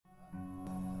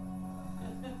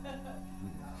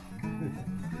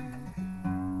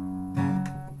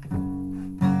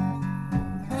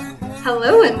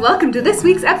Hello and welcome to this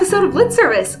week's episode of Lit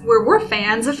Service, where we're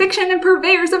fans of fiction and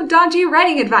purveyors of dodgy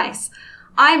writing advice.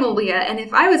 I'm Aaliyah, and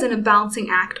if I was in a balancing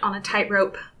act on a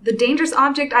tightrope, the dangerous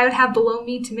object I would have below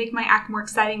me to make my act more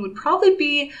exciting would probably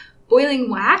be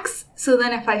boiling wax, so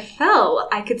then if I fell,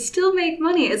 I could still make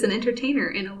money as an entertainer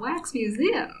in a wax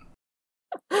museum.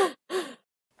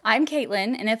 I'm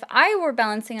Caitlin, and if I were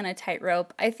balancing on a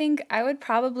tightrope, I think I would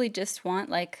probably just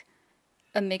want,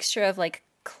 a mixture of,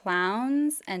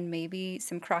 clowns and maybe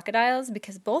some crocodiles,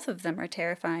 because both of them are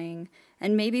terrifying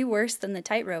and maybe worse than the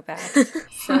tightrope act.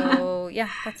 So, yeah,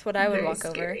 that's what I would walk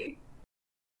over.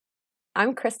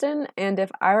 I'm Kristen, and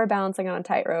if I were balancing on a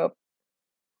tightrope,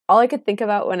 all I could think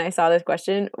about when I saw this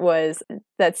question was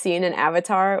that scene in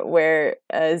Avatar where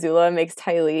Azula makes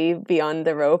Ty Lee be on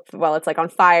the rope while it's on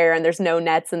fire and there's no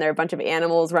nets and there are a bunch of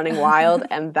animals running wild,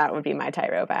 and that would be my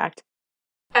tightrope act.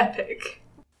 Epic.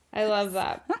 I love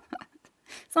that.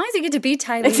 As long as you get to be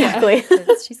Ty Lee. Exactly.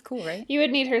 She's cool, right? You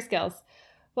would need her skills.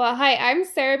 Well, hi, I'm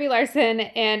Sarah B. Larson,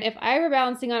 and if I were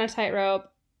balancing on a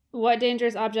tightrope, what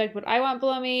dangerous object would I want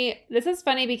below me? This is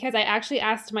funny because I actually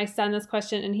asked my son this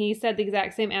question and he said the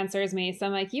exact same answer as me. So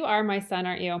I'm like, you are my son,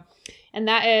 aren't you? And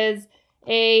that is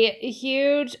a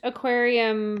huge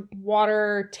aquarium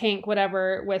water tank,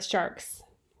 whatever, with sharks.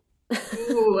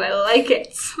 Ooh, I like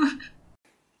it.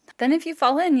 Then if you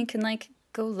fall in, you can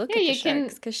go look at the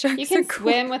sharks, because sharks you can are cool.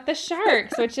 swim with the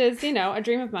sharks, which is, a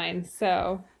dream of mine.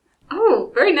 So.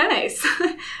 Oh, very nice.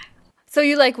 So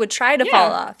you would try to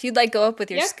fall off. You'd go up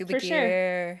with your scuba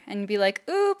gear sure. and you'd be like,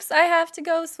 oops, I have to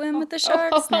go swim with the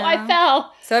sharks now. I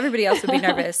fell. So everybody else would be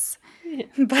nervous.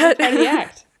 But Part of the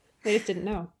act. They just didn't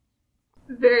know.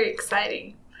 Very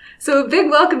exciting. So a big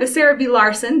welcome to Sarah B.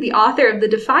 Larson, the author of the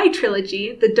Defy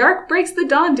trilogy, The Dark Breaks the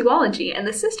Dawn duology, and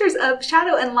the Sisters of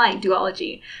Shadow and Light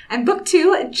duology. And book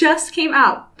 2 just came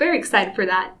out. Very excited for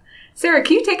that. Sarah,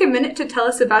 can you take a minute to tell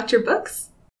us about your books?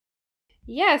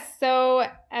 Yes, so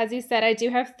as you said, I do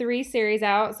have 3 series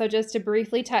out. So just to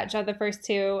briefly touch on the first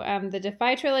 2, the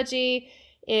Defy trilogy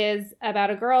is about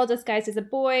a girl disguised as a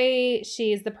boy.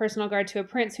 She's the personal guard to a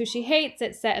prince who she hates.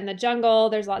 It's set in the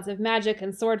jungle. There's lots of magic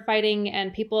and sword fighting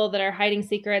and people that are hiding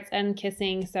secrets and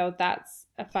kissing. So that's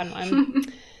a fun one.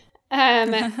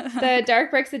 The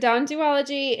Dark Breaks the Dawn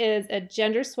duology is a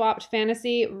gender-swapped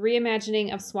fantasy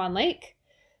reimagining of Swan Lake.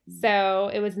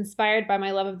 So it was inspired by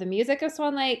my love of the music of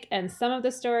Swan Lake and some of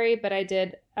the story, but I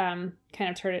did kind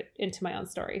of turn it into my own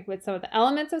story with some of the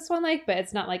elements of Swan Lake, but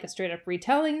it's not a straight up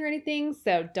retelling or anything,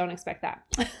 so don't expect that.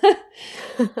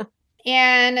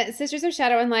 And Sisters of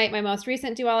Shadow and Light, my most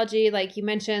recent duology, like you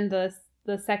mentioned,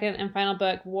 the second and final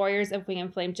book, Warriors of Wing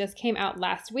and Flame, just came out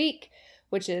last week,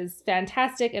 which is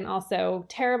fantastic and also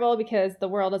terrible because the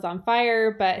world is on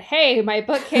fire, but hey, my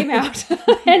book came out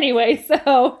anyway,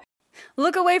 so...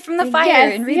 Look away from the fire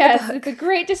and read the book. It's a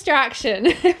great distraction.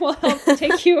 It will help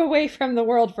take you away from the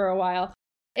world for a while.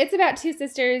 It's about 2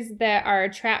 sisters that are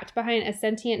trapped behind a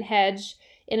sentient hedge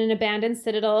in an abandoned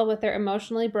citadel with their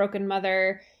emotionally broken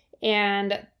mother.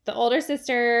 And the older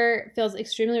sister feels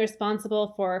extremely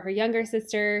responsible for her younger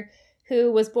sister, who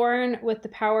was born with the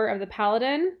power of the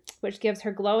paladin, which gives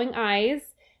her glowing eyes,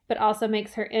 but also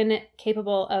makes her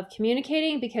incapable of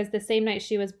communicating because the same night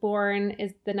she was born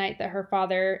is the night that her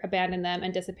father abandoned them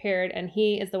and disappeared, and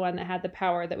he is the one that had the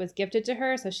power that was gifted to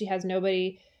her, so she has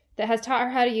nobody that has taught her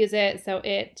how to use it, so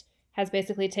it has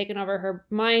basically taken over her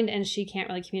mind, and she can't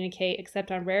really communicate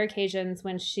except on rare occasions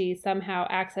when she somehow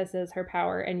accesses her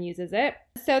power and uses it.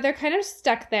 So they're kind of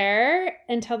stuck there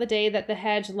until the day that the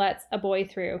hedge lets a boy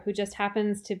through who just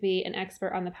happens to be an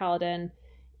expert on the paladin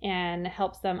and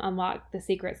helps them unlock the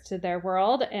secrets to their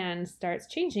world and starts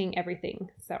changing everything.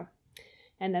 So,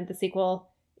 and then the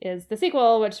sequel is the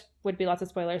sequel, which would be lots of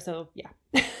spoilers. So yeah.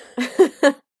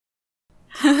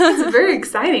 That's very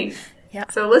exciting. Yeah.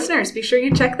 So listeners, be sure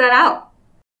you check that out.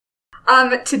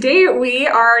 Today we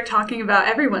are talking about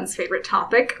everyone's favorite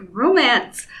topic,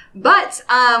 romance. But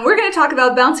we're going to talk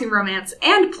about balancing romance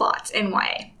and plot in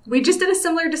YA. We just did a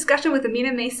similar discussion with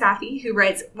Amina May Safi, who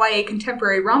writes YA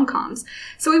contemporary rom-coms,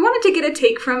 so we wanted to get a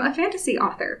take from a fantasy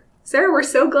author. Sarah, we're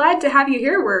so glad to have you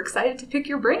here. We're excited to pick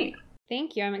your brain.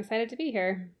 Thank you. I'm excited to be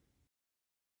here.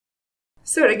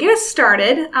 So to get us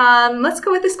started, let's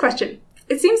go with this question.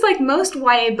 It seems like most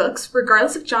YA books,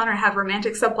 regardless of genre, have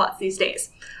romantic subplots these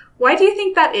days. Why do you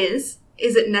think that is?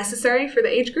 Is it necessary for the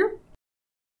age group?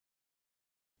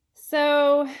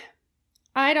 So,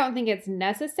 I don't think it's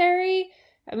necessary.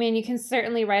 I mean, you can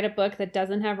certainly write a book that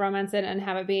doesn't have romance in it and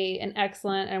have it be an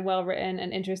excellent and well-written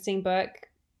and interesting book,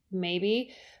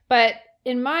 maybe. But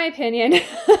in my opinion,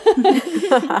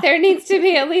 there needs to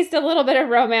be at least a little bit of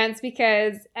romance,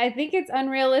 because I think it's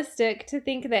unrealistic to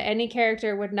think that any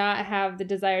character would not have the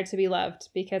desire to be loved,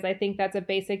 because I think that's a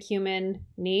basic human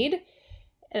need.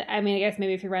 I mean, I guess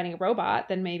maybe if you're writing a robot,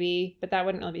 then maybe, but that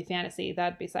wouldn't really be fantasy.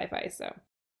 That'd be sci-fi, so.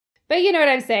 But you know what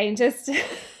I'm saying, just...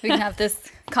 We can have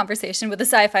this conversation with a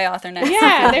sci-fi author next.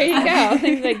 Yeah, there you go.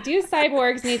 Things like, do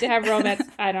cyborgs need to have romance?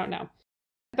 I don't know.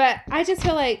 But I just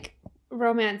feel like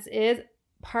romance is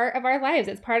part of our lives.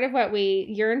 It's part of what we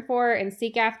yearn for and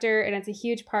seek after, and it's a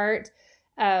huge part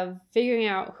of figuring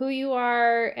out who you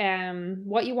are and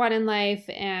what you want in life.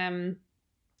 And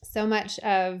so much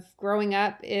of growing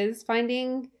up is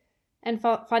finding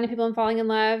people and falling in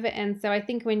love. And so I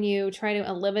think when you try to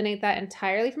eliminate that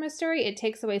entirely from a story, it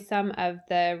takes away some of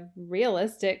the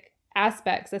realistic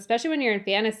aspects, especially when you're in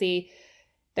fantasy.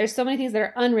 There's so many things that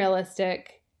are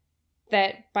unrealistic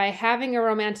that by having a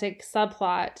romantic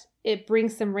subplot, it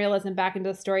brings some realism back into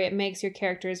the story. It makes your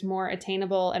characters more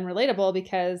attainable and relatable,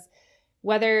 because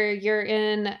whether you're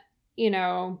in,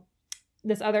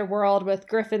 this other world with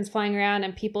griffins flying around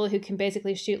and people who can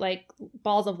basically shoot like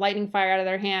balls of lightning fire out of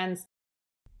their hands,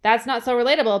 that's not so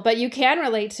relatable. But you can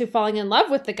relate to falling in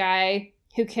love with the guy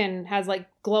who has like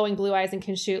glowing blue eyes and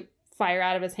can shoot fire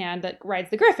out of his hand that rides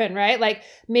the griffin, right? Like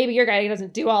maybe your guy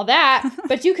doesn't do all that,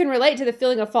 but you can relate to the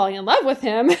feeling of falling in love with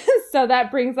him. So that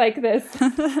brings like this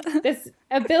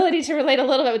ability to relate a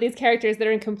little bit with these characters that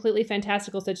are in completely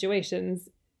fantastical situations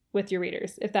with your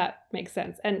readers, if that makes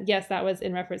sense. And yes, that was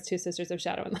in reference to Sisters of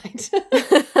Shadow and Light.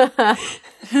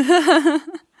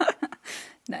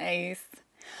 Nice.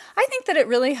 I think that it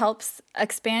really helps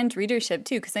expand readership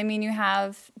too, because I mean, you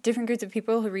have different groups of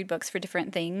people who read books for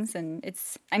different things, and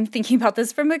I'm thinking about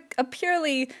this from a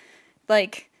purely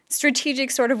like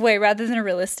strategic sort of way rather than a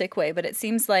realistic way, but it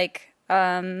seems like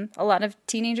a lot of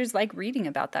teenagers like reading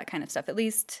about that kind of stuff. At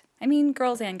least, I mean,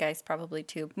 girls and guys probably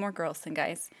too, more girls than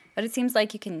guys, but it seems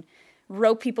like you can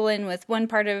rope people in with one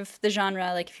part of the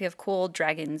genre, like if you have cool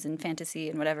dragons and fantasy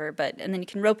and whatever, and then you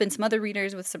can rope in some other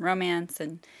readers with some romance,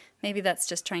 and maybe that's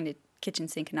just trying to kitchen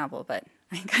sink a novel, but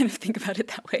I kind of think about it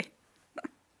that way.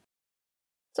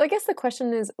 So I guess the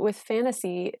question is, with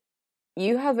fantasy,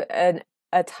 you have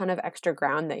a ton of extra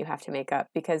ground that you have to make up,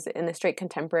 because in the straight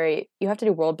contemporary, you have to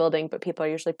do world building, but people are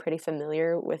usually pretty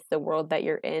familiar with the world that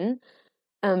you're in.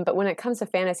 But when it comes to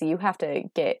fantasy, you have to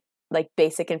get like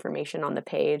basic information on the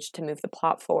page to move the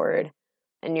plot forward,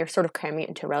 and you're sort of cramming it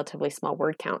into a relatively small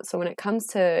word count. So when it comes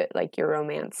to like your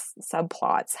romance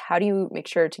subplots, how do you make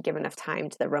sure to give enough time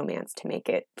to the romance to make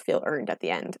it feel earned at the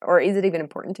end? Or is it even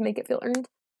important to make it feel earned?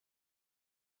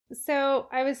 So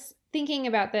I was thinking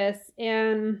about this,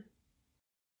 and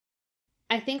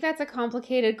I think that's a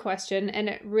complicated question, and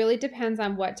it really depends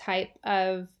on what type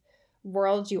of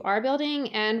world you are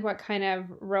building and what kind of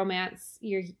romance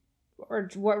or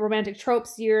what romantic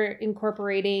tropes you're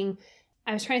incorporating.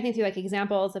 I was trying to think through like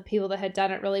examples of people that had done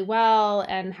it really well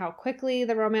and how quickly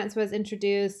the romance was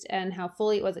introduced and how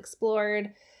fully it was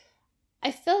explored. I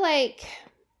feel like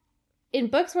in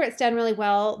books where it's done really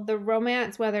well, the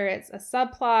romance, whether it's a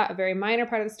subplot, a very minor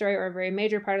part of the story, or a very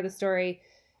major part of the story,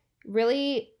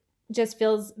 really just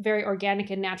feels very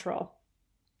organic and natural.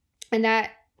 And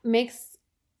that makes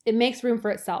room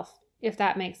for itself, if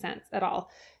that makes sense at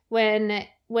all.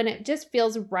 When it just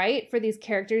feels right for these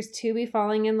characters to be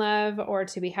falling in love or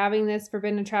to be having this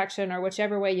forbidden attraction, or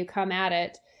whichever way you come at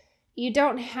it, you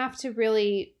don't have to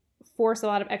really force a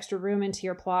lot of extra room into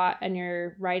your plot and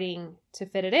your writing to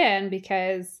fit it in,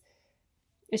 because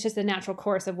it's just a natural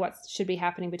course of what should be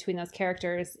happening between those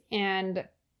characters. And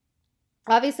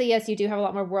obviously, yes, you do have a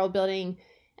lot more world building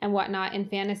and whatnot in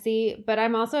fantasy, but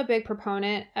I'm also a big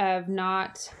proponent of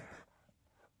not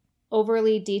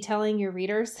overly detailing your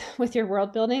readers with your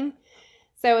world building.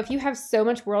 So if you have so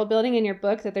much world building in your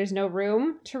book that there's no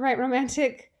room to write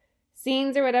romantic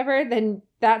scenes or whatever, then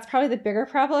that's probably the bigger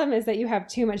problem, is that you have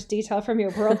too much detail from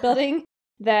your world building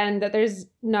than that there's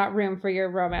not room for your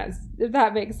romance, if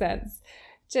that makes sense.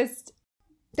 Just,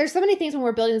 there's so many things when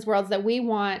we're building these worlds that we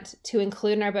want to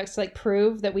include in our books to like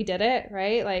prove that we did it,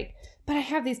 right? Like, but I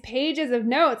have these pages of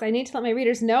notes. I need to let my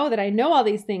readers know that I know all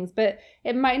these things, but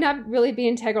it might not really be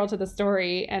integral to the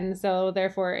story. And so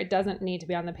therefore it doesn't need to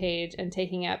be on the page and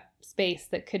taking up space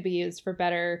that could be used for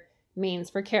better means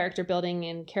for character building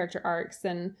and character arcs,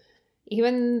 and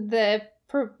even the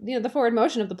forward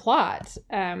motion of the plot.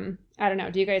 I don't know.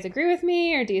 Do you guys agree with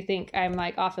me, or do you think I'm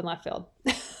like off in left field?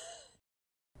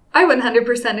 I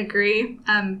 100% agree.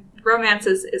 Romance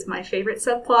is my favorite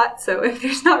subplot, so if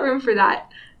there's not room for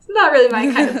that, it's not really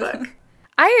my kind of book.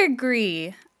 I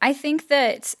agree. I think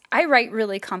that I write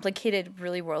really complicated,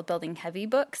 really world-building heavy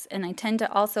books, and I tend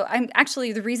to also, I'm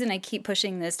actually, the reason I keep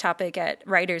pushing this topic at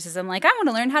writers is I'm like, I want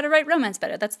to learn how to write romance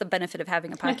better. That's the benefit of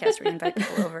having a podcast where you invite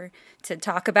people over to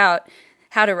talk about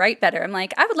how to write better. I'm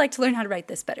like, I would like to learn how to write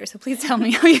this better, so please tell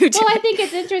me how you do Well, it. I think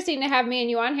it's interesting to have me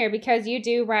and you on here because you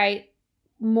do write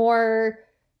more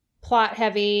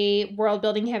plot-heavy,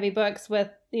 world-building heavy books with,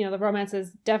 the romance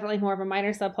is definitely more of a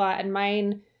minor subplot, and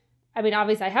mine, I mean,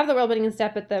 obviously I have the world building and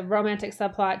stuff, but the romantic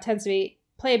subplot tends to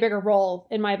play a bigger role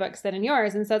in my books than in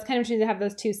yours. And so it's kind of interesting to have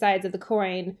those two sides of the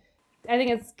coin. I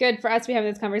think it's good for us to be having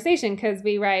this conversation because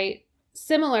we write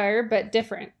similar but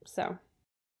different. So.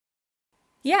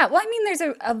 Yeah, well, I mean,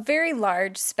 there's a very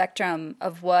large spectrum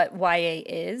of what YA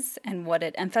is and what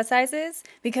it emphasizes,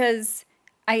 because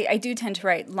I do tend to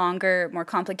write longer, more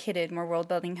complicated, more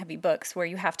world-building heavy books where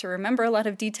you have to remember a lot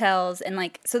of details. And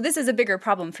so this is a bigger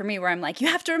problem for me where I'm like, you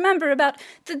have to remember about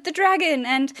the dragon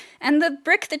and the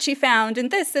brick that she found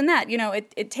and this and that.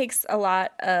 It takes a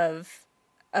lot of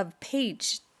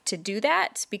page to do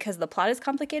that because the plot is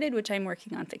complicated, which I'm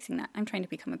working on fixing that. I'm trying to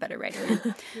become a better writer.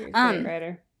 You're a great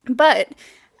writer. But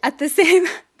at the same,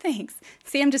 thanks.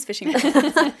 See, I'm just fishing.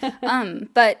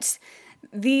 But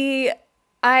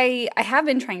I have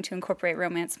been trying to incorporate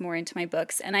romance more into my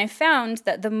books, and I found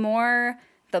that the more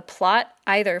the plot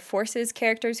either forces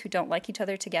characters who don't like each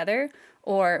other together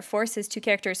or forces two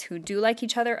characters who do like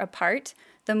each other apart,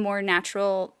 the more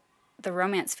natural the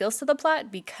romance feels to the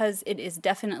plot because it is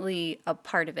definitely a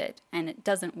part of it, and it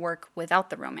doesn't work without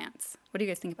the romance. What do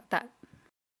you guys think about that?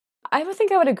 I would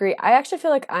think I would agree. I actually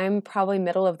feel like I'm probably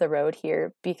middle of the road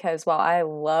here because while I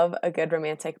love a good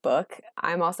romantic book,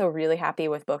 I'm also really happy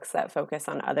with books that focus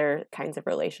on other kinds of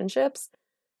relationships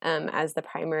as the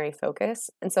primary focus.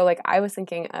 And so I was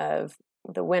thinking of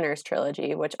the Winners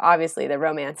trilogy, which obviously the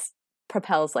romance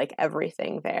propels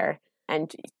everything there.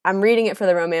 And I'm reading it for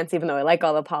the romance, even though I like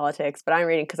all the politics, but I'm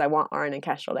reading because I want Arn and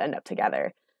Kestrel to end up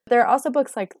together. There are also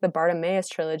books like the Bartimaeus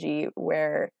trilogy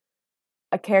where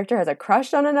a character has a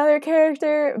crush on another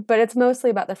character, but it's mostly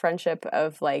about the friendship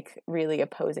of really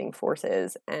opposing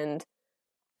forces. And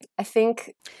I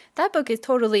think that book is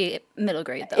totally middle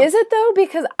grade, though. Is it though?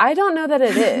 Because I don't know that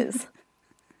it is.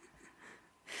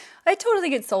 I totally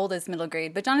get sold as middle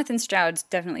grade, but Jonathan Stroud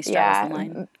definitely straddles the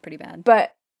line pretty bad.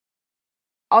 But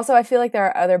also, I feel like there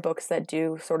are other books that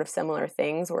do sort of similar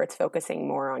things where it's focusing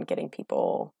more on getting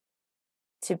people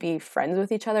to be friends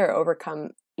with each other or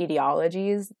overcome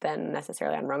ideologies than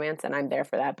necessarily on romance, and I'm there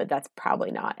for that, but that's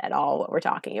probably not at all what we're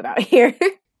talking about here.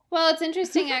 Well, it's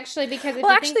interesting actually because if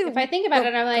I think about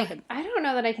it, I'm like, I don't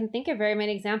know that I can think of very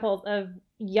many examples of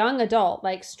young adult,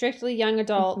 strictly young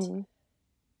adult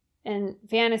and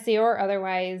fantasy or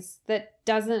otherwise that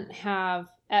doesn't have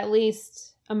at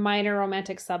least a minor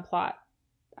romantic subplot.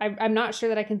 I'm not sure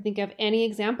that I can think of any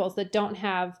examples that don't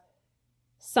have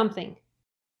something.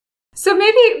 So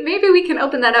maybe we can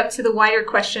open that up to the wider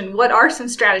question. What are some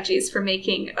strategies for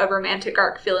making a romantic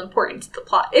arc feel important to the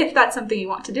plot, if that's something you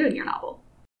want to do in your novel?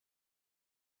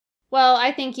 Well,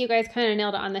 I think you guys kind of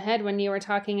nailed it on the head when you were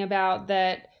talking about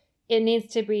that it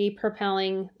needs to be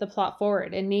propelling the plot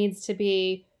forward. It needs to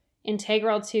be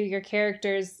integral to your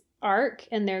character's arc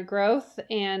and their growth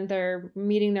and their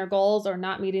meeting their goals or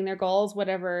not meeting their goals,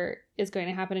 whatever is going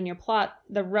to happen in your plot.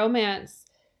 The romance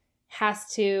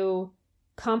has to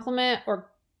complement or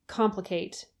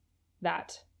complicate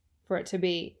that for it to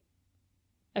be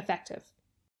effective.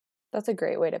 That's a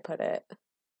great way to put it.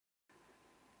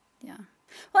 Yeah.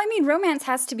 Well, I mean, romance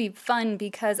has to be fun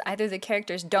because either the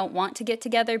characters don't want to get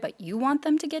together, but you want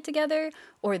them to get together,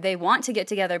 or they want to get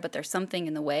together, but there's something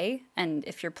in the way. And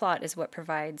if your plot is what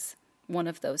provides one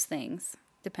of those things,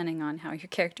 depending on how your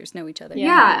characters know each other.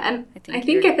 Yeah, and I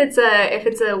think if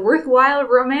it's a worthwhile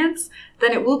romance,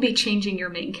 then it will be changing your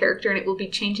main character and it will be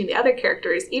changing the other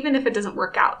characters. Even if it doesn't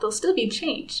work out, they'll still be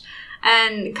changed.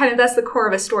 And kind of that's the core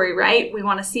of a story, right? We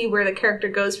want to see where the character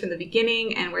goes from the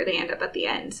beginning and where they end up at the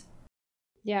end.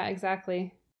 Yeah,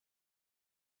 exactly.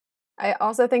 I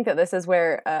also think that this is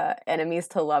where enemies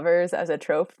to lovers as a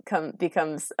trope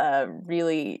becomes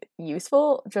really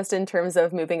useful, just in terms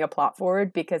of moving a plot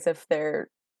forward, because if they're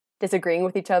disagreeing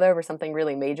with each other over something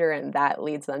really major and that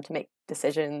leads them to make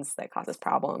decisions that causes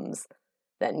problems,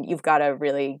 then you've got a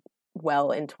really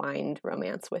well-entwined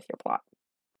romance with your plot.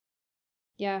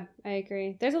 Yeah, I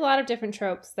agree. There's a lot of different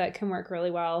tropes that can work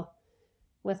really well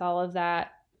with all of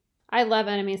that. I love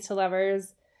enemies to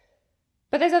lovers,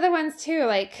 but there's other ones too,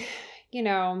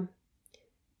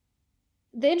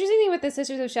 the interesting thing with the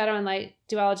Sisters of Shadow and Light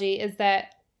duology is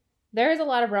that there is a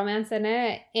lot of romance in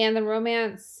it, and the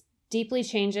romance deeply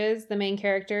changes the main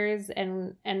characters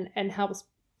and helps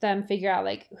them figure out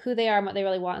like who they are and what they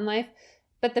really want in life.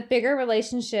 But the bigger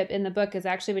relationship in the book is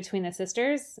actually between the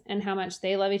sisters and how much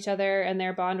they love each other and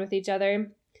their bond with each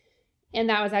other. And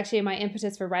that was actually my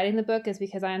impetus for writing the book, is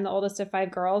because I am the oldest of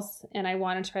 5 girls, and I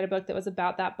wanted to write a book that was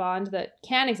about that bond that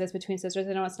can exist between sisters.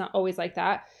 I know it's not always like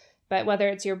that, but whether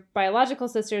it's your biological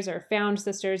sisters or found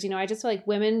sisters, I just feel like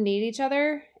women need each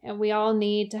other, and we all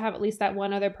need to have at least that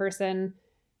one other person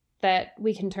that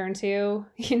we can turn to,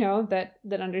 that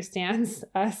understands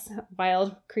us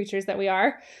wild creatures that we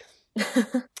are.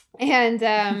 And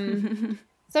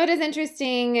so it is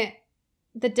interesting,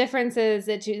 the differences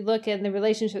that you look in the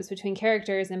relationships between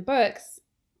characters in books.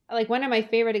 Like, one of my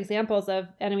favorite examples of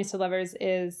enemies to lovers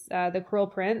is the Cruel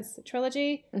Prince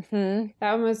trilogy. Mm-hmm.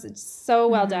 That one was so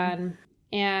well done.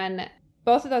 And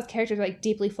both of those characters are like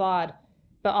deeply flawed,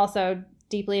 but also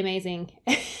deeply amazing.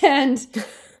 And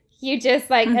you just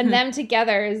like, and them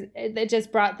together, it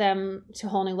just brought them to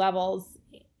whole new levels.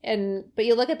 But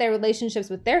you look at their relationships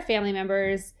with their family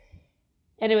members,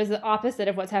 and it was the opposite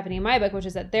of what's happening in my book, which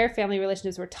is that their family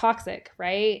relationships were toxic,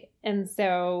 right? And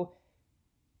so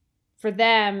for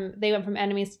them, they went from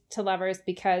enemies to lovers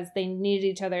because they needed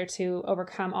each other to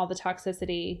overcome all the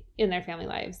toxicity in their family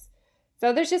lives.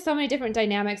 So there's just so many different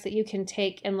dynamics that you can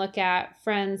take and look at: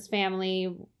 friends,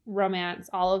 family, romance,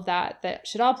 all of that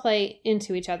should all play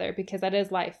into each other, because that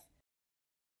is life.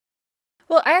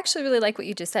 Well, I actually really like what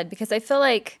you just said, because I feel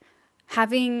like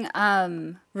having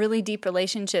really deep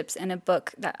relationships in a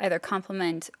book that either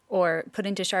complement or put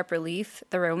into sharp relief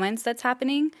the romance that's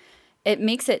happening, it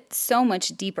makes it so much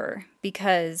deeper,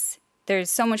 because there's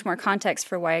so much more context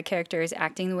for why a character is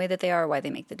acting the way that they are, why they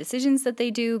make the decisions that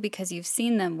they do, because you've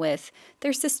seen them with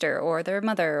their sister or their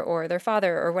mother or their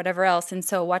father or whatever else. And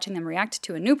so watching them react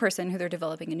to a new person who they're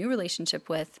developing a new relationship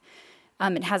with,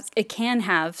 it can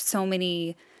have so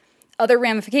many other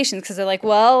ramifications, because they're like,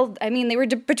 well, I mean, they were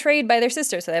betrayed by their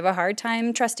sister, so they have a hard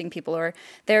time trusting people, or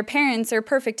their parents are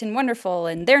perfect and wonderful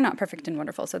and they're not perfect and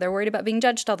wonderful, so they're worried about being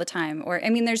judged all the time. Or,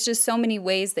 I mean, there's just so many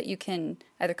ways that you can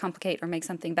either complicate or make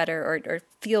something better, or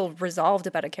feel resolved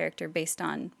about a character based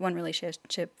on one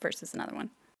relationship versus another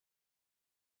one.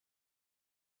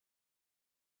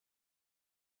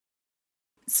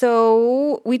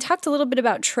 So we talked a little bit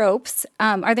about tropes.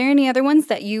 Are there any other ones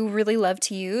that you really love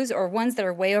to use, or ones that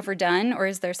are way overdone? Or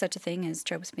is there such a thing as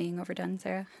tropes being overdone,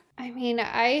 Sarah? I mean,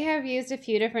 I have used a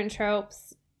few different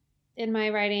tropes in my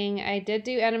writing. I did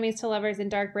do enemies to lovers in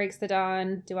Dark Breaks the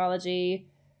Dawn duology.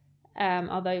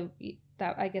 Although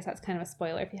I guess that's kind of a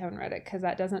spoiler if you haven't read it, because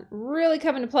that doesn't really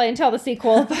come into play until the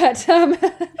sequel. But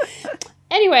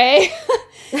anyway,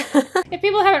 if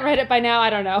people haven't read it by now, I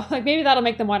don't know. Like, maybe that'll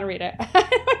make them want to read it.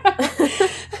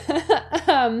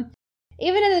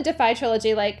 Even in the Defy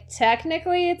trilogy, like,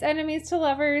 technically it's enemies to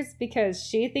lovers, because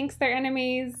she thinks they're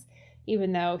enemies,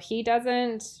 even though he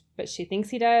doesn't, but she thinks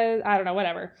he does. I don't know,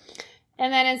 whatever.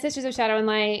 And then in Sisters of Shadow and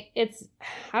Light, I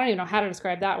don't even know how to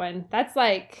describe that one. That's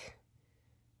like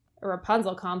a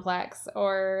Rapunzel complex,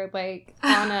 or like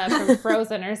Anna from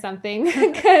Frozen or something,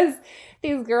 because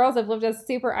these girls have lived a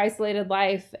super isolated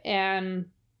life. And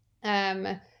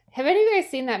have any of you guys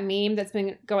seen that meme that's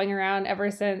been going around ever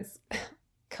since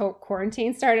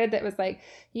quarantine started, that was like,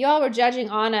 y'all were judging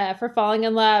Anna for falling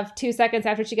in love 2 seconds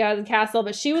after she got out of the castle,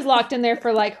 but she was locked in there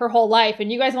for like her whole life,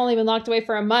 and you guys have only been locked away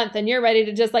for a month, and you're ready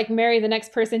to just like marry the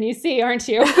next person you see, aren't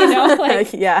you?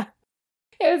 Like, yeah.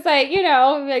 It was like,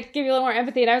 like, give you a little more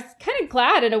empathy. And I was kind of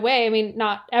glad in a way. I mean,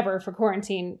 not ever for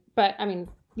quarantine, but I mean,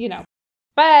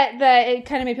 but it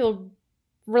kind of made people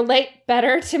relate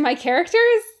better to my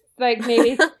characters. Like,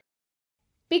 maybe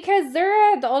because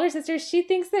Zura, the older sister, she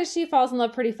thinks that she falls in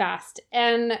love pretty fast.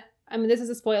 And I mean, this is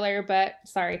a spoiler, but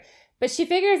sorry. But she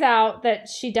figures out that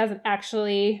she doesn't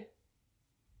actually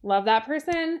love that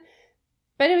person.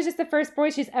 But it was just the first boy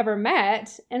she's ever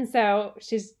met. And so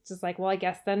she's just like, well, I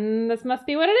guess then this must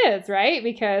be what it is, right?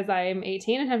 Because I'm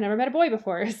 18 and have never met a boy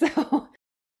before. So I don't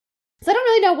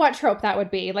really know what trope that would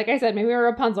be. Like I said, maybe a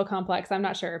Rapunzel complex. I'm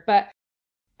not sure. But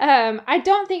I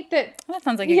don't think that... That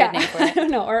sounds like a good name for it. I don't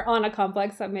know. Or Anna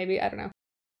complex. Maybe. I don't know.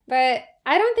 But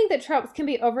I don't think that tropes can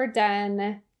be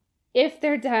overdone if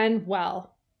they're done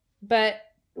well. But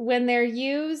when they're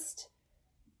used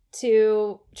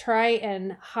to try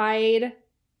and hide...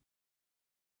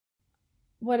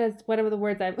 What are the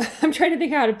words I'm trying to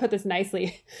think how to put this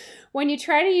nicely. When you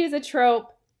try to use a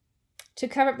trope to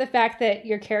cover up the fact that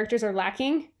your characters are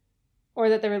lacking, or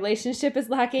that the relationship is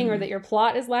lacking, or that your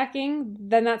plot is lacking,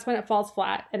 then that's when it falls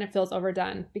flat and it feels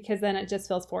overdone, because then it just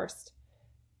feels forced.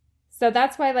 So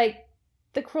that's why, like,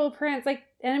 the Cruel Prince, like,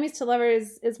 enemies to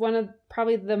lovers is one of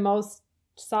probably the most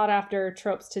sought after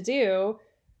tropes to do.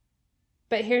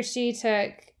 But here she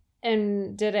took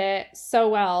and did it so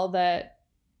well that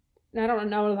I don't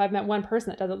know if I've met one person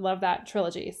that doesn't love that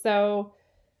trilogy. So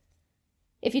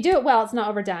if you do it well, it's not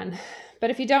overdone. But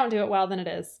if you don't do it well, then it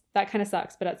is. That kind of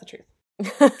sucks, but that's the truth.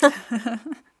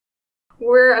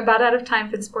 We're about out of time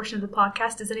for this portion of the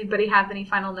podcast. Does anybody have any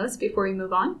final notes before we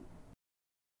move on?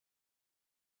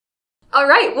 All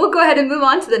right, we'll go ahead and move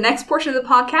on to the next portion of the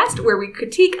podcast where we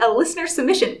critique a listener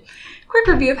submission. Quick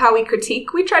review of how we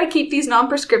critique. We try to keep these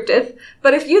non-prescriptive,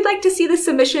 but if you'd like to see the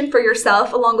submission for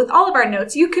yourself along with all of our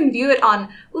notes, you can view it on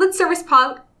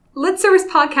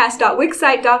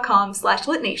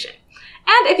litservicepodcast.wixsite.com/litnation.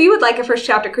 And if you would like a first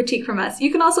chapter critique from us,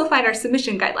 you can also find our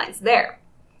submission guidelines there.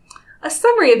 A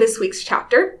summary of this week's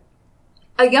chapter.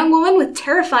 A young woman with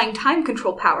terrifying time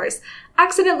control powers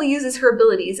accidentally uses her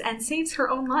abilities and saves her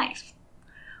own life.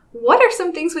 What are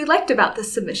some things we liked about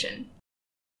this submission?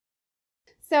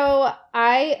 So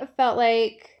I felt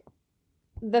like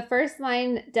the first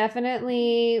line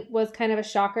definitely was kind of a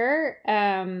shocker.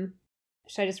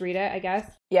 Should I just read it, I guess?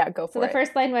 Yeah, go for it. So the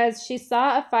first line was, she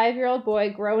saw a 5-year-old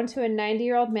boy grow into a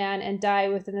 90-year-old man and die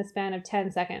within the span of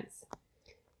 10 seconds.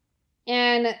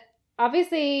 And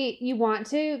obviously you want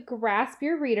to grasp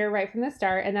your reader right from the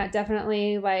start, and that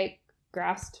definitely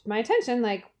grasped my attention.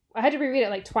 I had to reread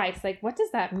it twice. What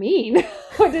does that mean?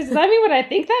 Does that mean what I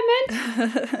think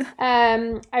that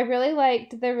meant? I really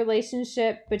liked the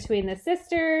relationship between the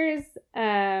sisters.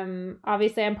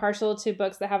 Obviously I'm partial to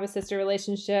books that have a sister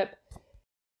relationship.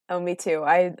 Oh, me too.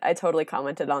 I totally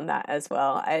commented on that as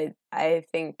well. I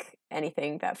think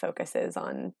anything that focuses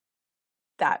on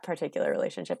that particular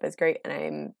relationship is great, and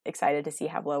I'm excited to see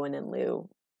how Lowen and Lou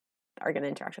are going to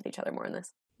interact with each other more in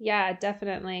this. Yeah,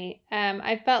 definitely.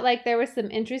 I felt like there was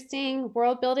some interesting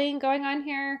world building going on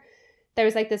here. There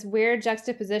was this weird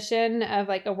juxtaposition of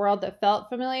a world that felt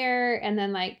familiar and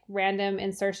then random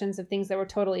insertions of things that were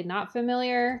totally not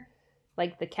familiar,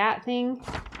 like the cat thing.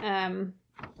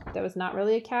 That was not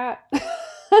really a cat.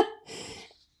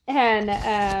 And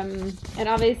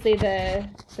obviously the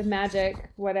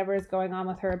magic, whatever is going on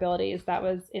with her abilities, that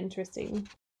was interesting.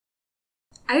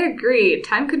 I agree.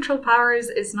 Time control powers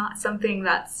is not something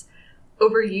that's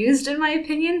overused in my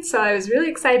opinion, so I was really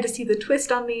excited to see the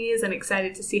twist on these and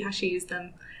excited to see how she used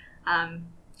them,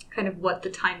 kind of what the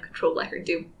time control let her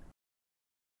do.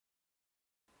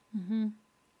 Mm-hmm.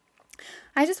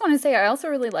 I just want to say I also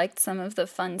really liked some of the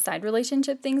fun side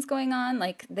relationship things going on.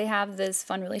 They have this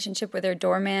fun relationship with their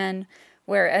doorman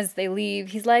where as they leave,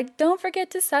 he's like, don't forget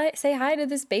to say hi to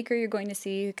this baker you're going to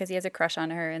see, because he has a crush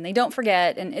on her, and they don't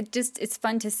forget. And it's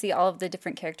fun to see all of the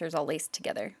different characters all laced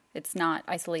together. It's not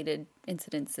isolated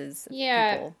incidences of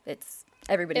people. It's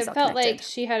everybody's all connected. It felt like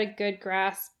she had a good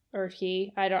grasp, or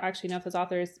he, I don't actually know if this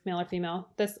author is male or female.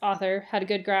 This author had a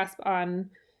good grasp on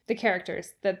the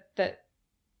characters, that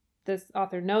this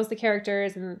author knows the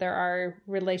characters, and there are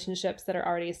relationships that are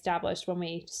already established when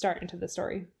we start into the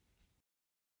story.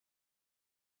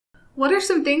 What are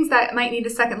some things that might need a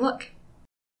second look?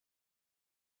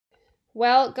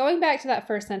 Well, going back to that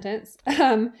first sentence,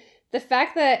 the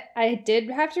fact that I did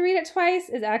have to read it twice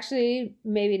is actually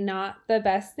maybe not the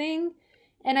best thing.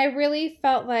 And I really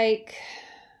felt like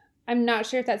I'm not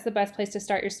sure if that's the best place to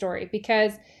start your story,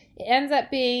 because it ends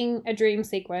up being a dream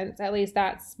sequence. At least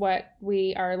that's what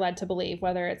we are led to believe.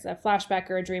 Whether it's a flashback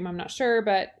or a dream, I'm not sure,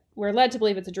 but we're led to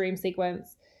believe it's a dream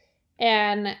sequence.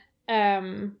 And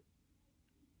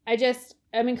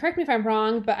correct me if I'm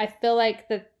wrong, but I feel like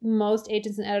that most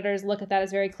agents and editors look at that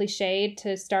as very cliched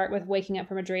to start with waking up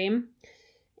from a dream.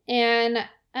 And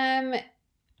I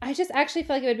just actually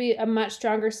feel like it would be a much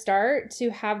stronger start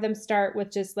to have them start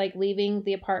with just leaving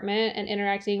the apartment and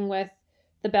interacting with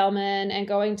the bellman and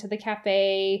going to the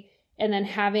cafe, and then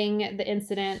having the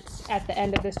incident at the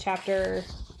end of this chapter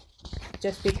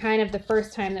just be kind of the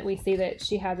first time that we see that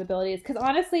she has abilities. Because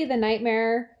honestly, the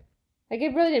nightmare,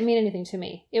 it really didn't mean anything to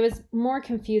me. It was more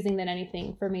confusing than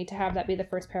anything for me to have that be the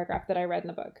first paragraph that I read in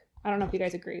the book. I don't know if you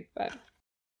guys agree, but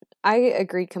I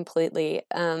agree completely.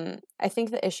 I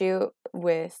think the issue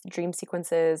with dream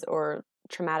sequences or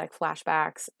traumatic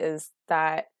flashbacks is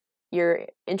that you're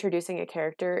introducing a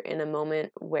character in a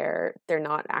moment where they're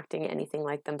not acting anything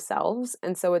like themselves.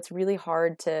 And so it's really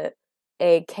hard to,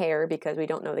 A, care because we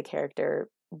don't know the character,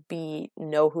 B,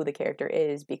 know who the character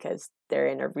is because they're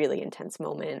in a really intense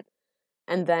moment.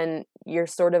 And then you're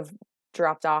sort of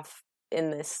dropped off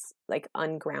in this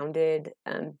ungrounded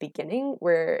beginning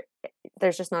where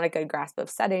there's just not a good grasp of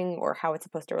setting or how it's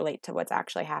supposed to relate to what's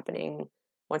actually happening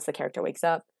once the character wakes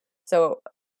up. So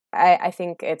I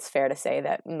think it's fair to say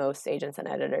that most agents and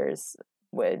editors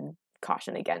would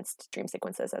caution against dream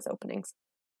sequences as openings.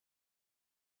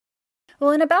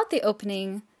 Well, and about the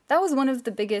opening, that was one of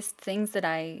the biggest things that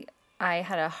I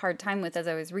had a hard time with as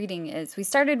I was reading. Is we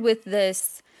started with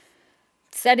this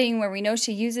setting where we know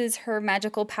she uses her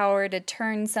magical power to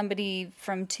turn somebody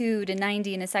from 2 to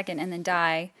 90 in a second and then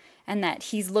die, and that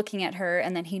he's looking at her,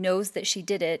 and then he knows that she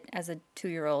did it as a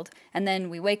 2-year-old, and then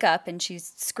we wake up and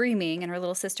she's screaming and her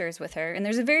little sister is with her, and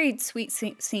there's a very sweet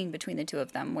scene between the two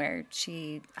of them where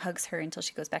she hugs her until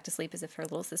she goes back to sleep as if her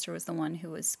little sister was the one who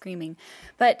was screaming.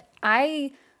 But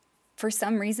for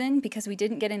some reason, because we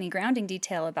didn't get any grounding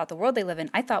detail about the world they live in,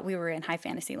 I thought we were in high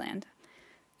fantasy land.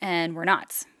 And we're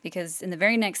not, because in the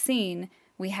very next scene,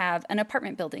 we have an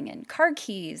apartment building and car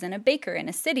keys and a baker and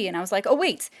a city. And I was like, oh,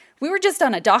 wait, we were just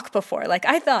on a dock before. Like,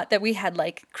 I thought that we had,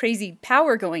 like, crazy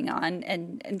power going on.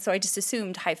 And so I just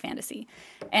assumed high fantasy.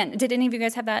 And did any of you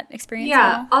guys have that experience?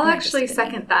 Yeah, I'll actually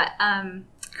second that.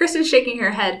 Kristen's shaking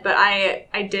her head, but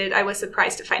I was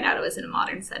surprised to find out it was in a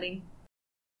modern setting.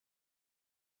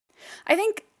 I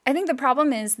think the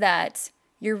problem is that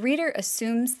your reader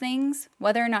assumes things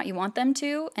whether or not you want them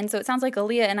to. And so it sounds like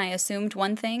Aaliyah and I assumed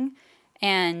one thing.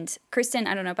 And Kristen,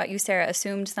 I don't know about you, Sarah,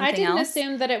 assumed something else. I didn't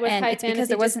assume that it was high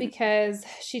fantasy because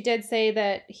she did say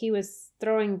that he was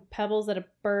throwing pebbles at a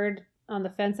bird on the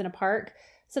fence in a park.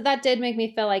 So that did make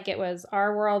me feel like it was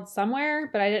our world somewhere,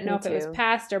 but I didn't know if it was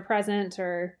past or present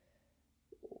or,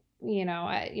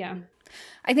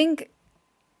 I think...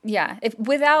 Yeah, if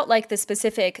without like the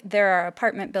specific, there are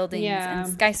apartment buildings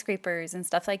and skyscrapers and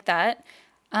stuff like that.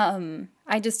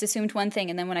 I just assumed one thing,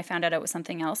 and then when I found out it was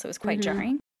something else, it was quite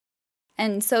jarring.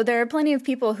 And so there are plenty of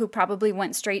people who probably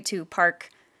went straight to park.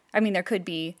 I mean, there could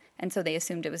be, and so they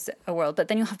assumed it was a world. But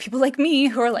then you'll have people like me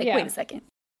who are like, wait a second.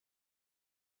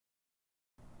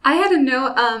 I had a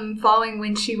note following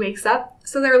when she wakes up.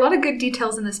 So there are a lot of good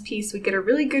details in this piece. We get a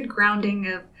really good grounding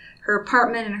of her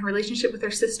apartment and her relationship with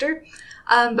her sister.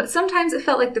 But sometimes it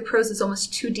felt like the prose is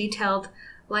almost too detailed.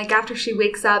 Like after she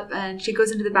wakes up and she goes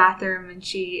into the bathroom and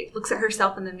she looks at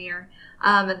herself in the mirror.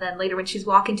 And then later when she's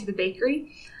walking to the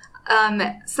bakery.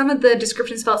 Some of the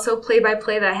descriptions felt so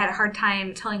play-by-play that I had a hard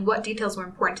time telling what details were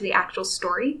important to the actual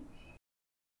story.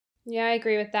 Yeah, I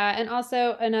agree with that. And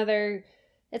also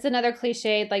it's another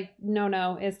cliche, like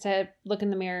no, is to look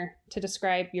in the mirror to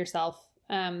describe yourself.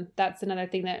 That's another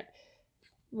thing that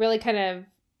really kind of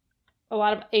a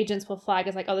lot of agents will flag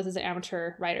as like, oh, this is an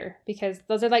amateur writer, because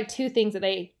those are like two things that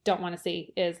they don't want to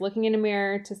see, is looking in a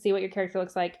mirror to see what your character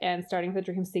looks like and starting with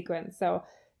the dream sequence. So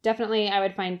definitely I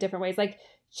would find different ways. Like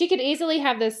she could easily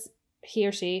have this, he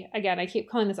or she, again, I keep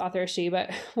calling this author a she,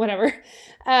 but whatever.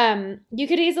 You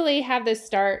could easily have this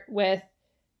start with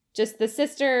just the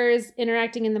sisters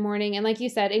interacting in the morning. And like you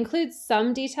said, include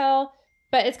some detail,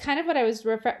 but it's kind of what I was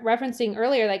referencing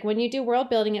earlier. Like when you do world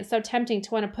building, it's so tempting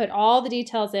to want to put all the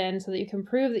details in so that you can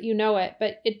prove that you know it,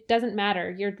 but it doesn't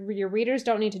matter. Your readers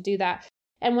don't need to do that.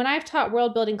 And when I've taught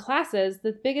world building classes,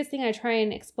 the biggest thing I try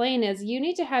and explain is you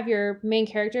need to have your main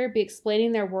character be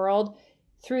explaining their world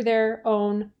through their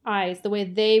own eyes, the way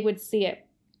they would see it.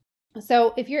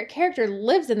 So if your character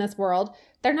lives in this world,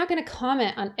 they're not going to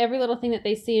comment on every little thing that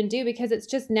they see and do because it's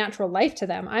just natural life to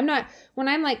them. When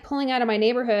I'm like pulling out of my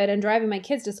neighborhood and driving my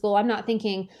kids to school, I'm not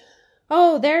thinking,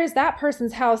 oh, there's that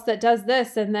person's house that does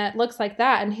this and that looks like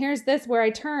that. And here's this where I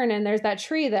turn and there's that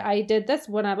tree that I did this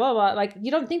when I blah, blah. Like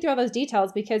you don't think through all those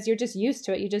details because you're just used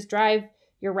to it. You just drive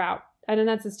your route. I know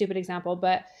that's a stupid example,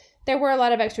 but there were a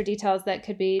lot of extra details that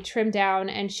could be trimmed down,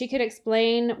 and she could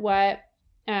explain what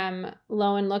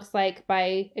Lowen looks like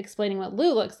by explaining what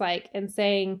Lou looks like and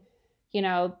saying,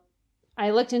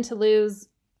 I looked into Lou's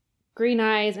green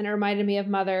eyes and it reminded me of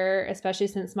Mother, especially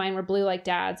since mine were blue like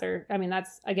Dad's.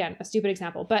 That's, again, a stupid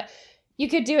example, but you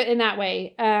could do it in that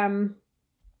way. And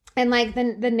like the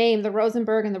name, the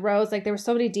Rosenberg and the Rose, like there were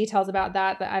so many details about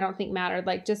that I don't think mattered.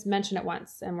 Like just mention it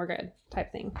once and we're good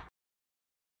type thing.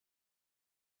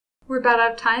 We're about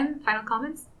out of time. Final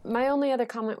comments? My only other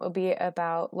comment would be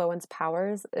about Lowen's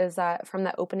powers is that from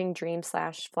that opening dream /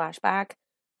 flashback,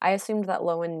 I assumed that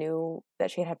Lowen knew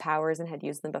that she had powers and had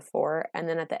used them before. And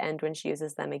then at the end, when she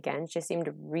uses them again, she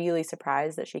seemed really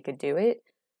surprised that she could do it.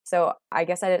 So I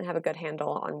guess I didn't have a good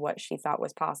handle on what she thought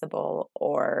was possible,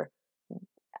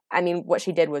 what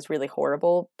she did was really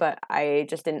horrible, but I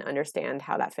just didn't understand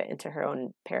how that fit into her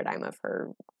own paradigm of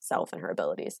herself and her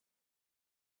abilities.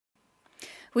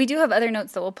 We do have other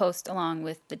notes that we'll post along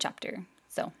with the chapter.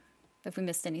 So if we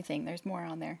missed anything, there's more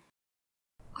on there.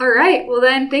 All right. Well,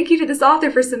 then, thank you to this author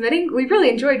for submitting. We really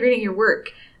enjoyed reading your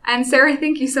work. And Sarah,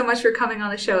 thank you so much for coming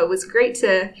on the show. It was great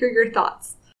to hear your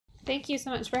thoughts. Thank you so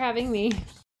much for having me.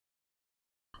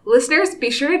 Listeners, be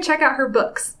sure to check out her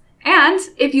books. And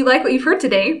if you like what you've heard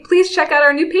today, please check out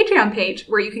our new Patreon page,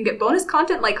 where you can get bonus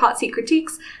content like hot seat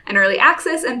critiques and early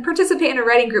access and participate in a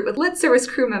writing group with Lit Service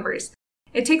crew members.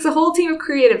 It takes a whole team of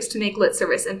creatives to make Lit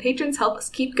Service, and patrons help us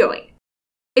keep going.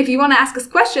 If you want to ask us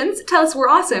questions, tell us we're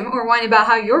awesome, or whine about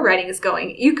how your writing is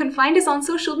going, you can find us on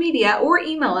social media or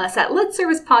email us at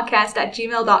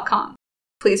litservicepodcast@gmail.com.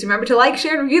 Please remember to like,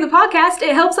 share, and review the podcast.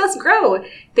 It helps us grow.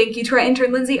 Thank you to our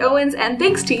intern, Lindsay Owens, and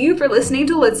thanks to you for listening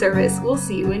to Lit Service. We'll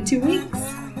see you in 2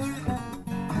 weeks.